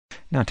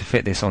Now to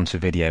fit this onto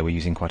video we're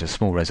using quite a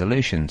small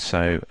resolution,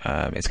 so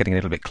it's getting a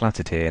little bit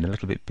cluttered here and a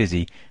little bit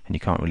busy and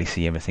you can't really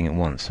see everything at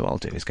once. So what I'll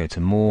do is go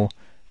to More,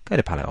 go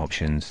to Palette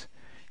Options,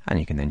 and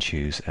you can then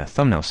choose a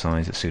thumbnail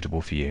size that's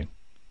suitable for you.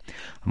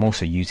 I'm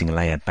also using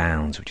layer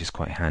bounds, which is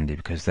quite handy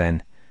because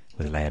then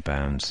with layer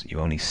bounds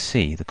you only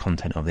see the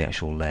content of the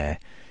actual layer.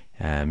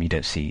 You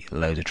don't see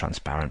loads of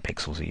transparent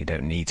pixels that you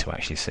don't need to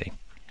actually see.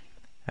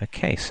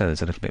 Okay, so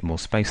there's a little bit more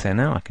space there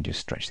now. I can just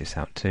stretch this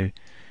out too,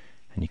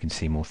 and you can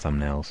see more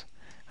thumbnails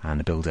and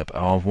a build-up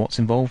of what's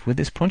involved with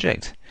this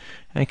project.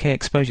 Okay,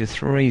 exposure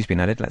 3 has been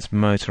added. Let's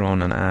motor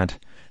on and add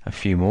a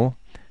few more.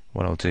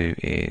 What I'll do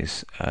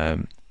is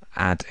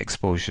add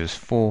exposures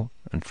 4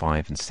 and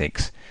 5 and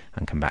 6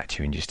 and come back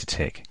to you in just a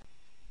tick.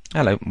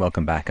 Hello,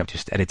 welcome back. I've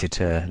just edited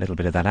a little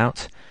bit of that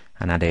out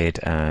and added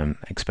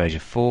exposure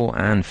 4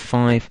 and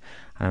 5,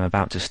 and I'm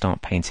about to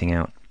start painting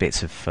out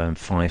bits of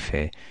 5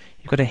 here.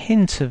 You've got a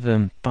hint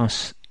of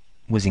bus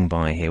whizzing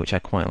by here, which I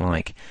quite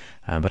like,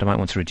 but I might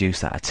want to reduce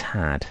that a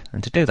tad,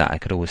 and to do that I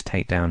could always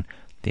take down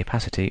the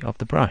opacity of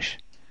the brush.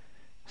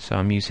 So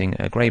I'm using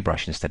a grey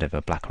brush instead of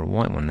a black or a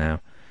white one now.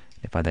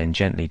 If I then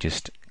gently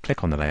just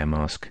click on the layer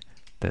mask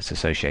that's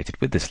associated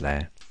with this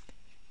layer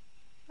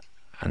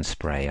and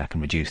spray, I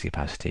can reduce the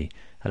opacity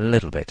a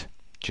little bit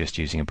just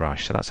using a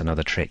brush. So that's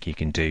another trick you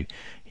can do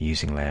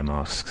using layer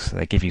masks.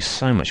 They give you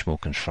so much more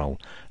control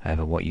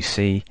over what you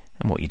see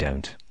and what you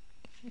don't.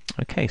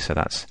 Okay, so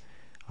that's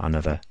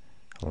another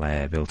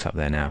layer built up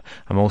there now.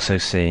 I'm also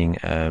seeing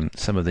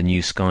some of the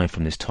new sky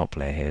from this top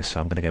layer here, so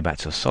I'm going to go back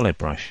to a solid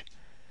brush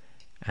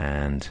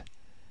and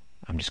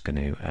I'm just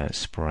going to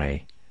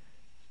spray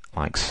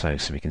like so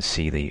we can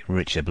see the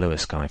richer bluer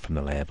sky from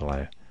the layer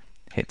below.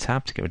 Hit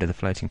tab to get rid of the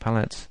floating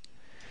palettes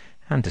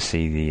and to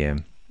see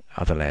the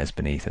other layers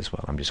beneath as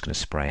well. I'm just going to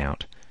spray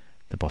out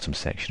the bottom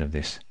section of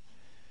this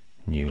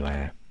new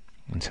layer,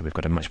 and so we've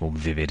got a much more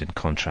vivid and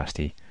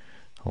contrasty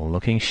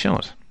looking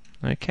shot.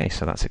 Okay,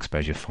 so that's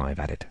exposure 5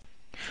 added.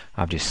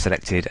 I've just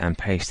selected and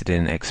pasted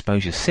in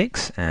exposure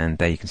 6, and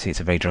there you can see it's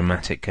a very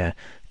dramatic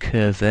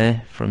curve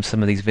there from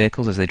some of these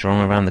vehicles as they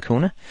draw around the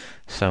corner.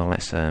 So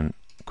let's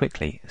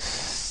quickly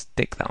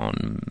stick that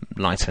on,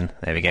 lighten,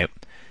 there we go,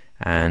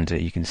 and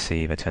you can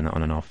see if I turn that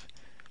on and off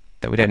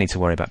that we don't need to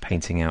worry about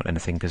painting out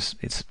anything because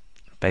it's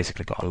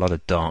basically got a lot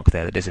of dark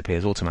there that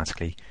disappears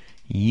automatically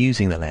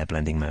using the layer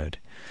blending mode.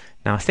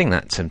 Now I think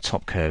that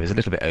top curve is a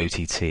little bit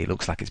OTT, it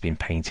looks like it's been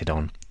painted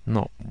on,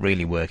 not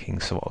really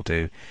working, so what I'll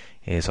do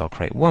is I'll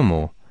create one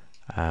more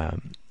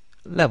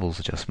levels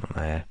adjustment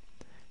layer,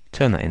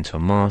 turn that into a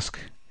mask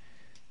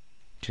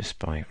just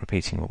by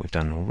repeating what we've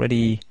done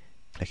already,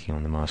 clicking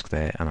on the mask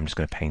there, and I'm just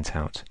going to paint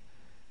out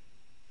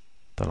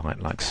the light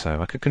like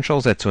so. I could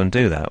Control Z to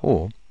undo that,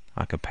 or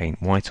I could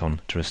paint white on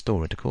to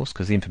restore it, of course,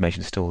 because the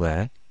information is still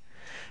there.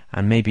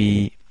 And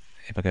maybe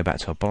if I go back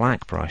to a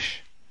black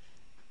brush,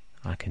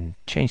 I can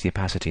change the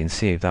opacity and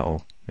see if that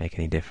will make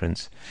any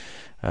difference.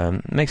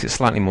 Makes it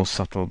slightly more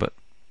subtle, but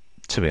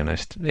to be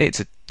honest, it's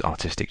an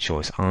artistic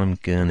choice. I'm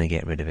gonna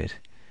get rid of it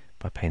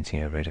by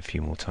painting over it a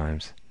few more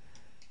times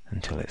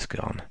until it's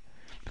gone,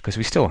 because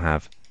we still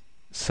have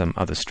some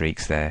other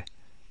streaks there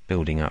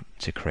building up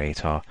to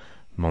create our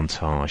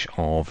montage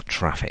of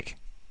traffic.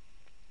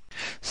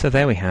 So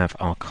there we have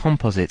our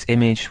composite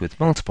image with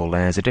multiple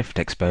layers of different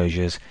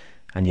exposures,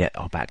 and yet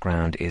our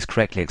background is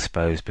correctly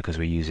exposed because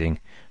we're using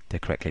the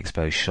correctly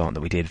exposed shot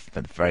that we did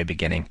at the very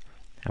beginning,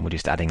 and we're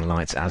just adding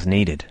lights as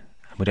needed.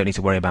 And we don't need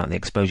to worry about the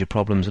exposure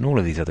problems and all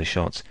of these other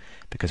shots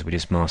because we're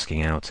just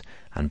masking out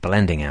and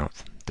blending out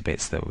the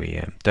bits that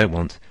we don't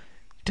want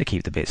to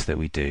keep the bits that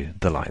we do,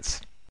 the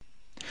lights.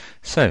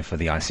 So for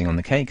the icing on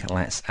the cake,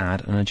 let's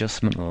add an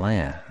adjustment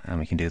layer,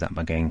 and we can do that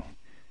by going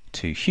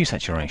to hue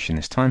saturation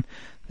this time.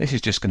 This is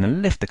just going to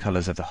lift the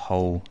colours of the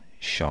whole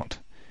shot.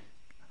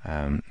 We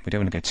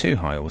don't want to go too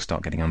high or we'll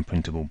start getting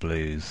unprintable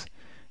blues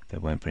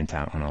that won't print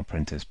out on our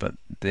printers, but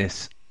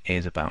this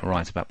is about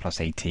right, about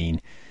plus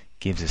 18,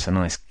 gives us a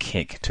nice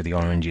kick to the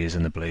oranges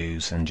and the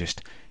blues and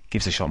just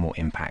gives the shot more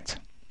impact.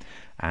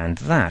 And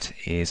that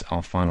is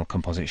our final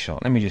composite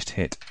shot. Let me just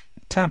hit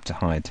tab to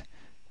hide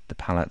the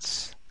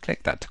palettes,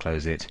 click that to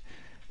close it,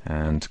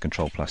 and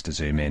Control plus to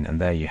zoom in, and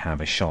there you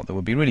have a shot that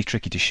would be really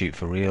tricky to shoot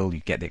for real.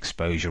 You get the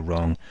exposure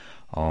wrong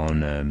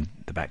on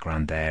the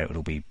background there,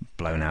 it'll be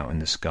blown out in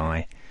the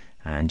sky,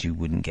 and you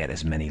wouldn't get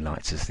as many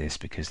lights as this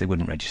because they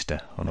wouldn't register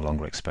on a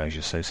longer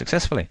exposure so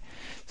successfully.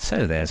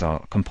 So there's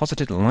our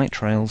composited light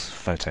trails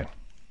photo.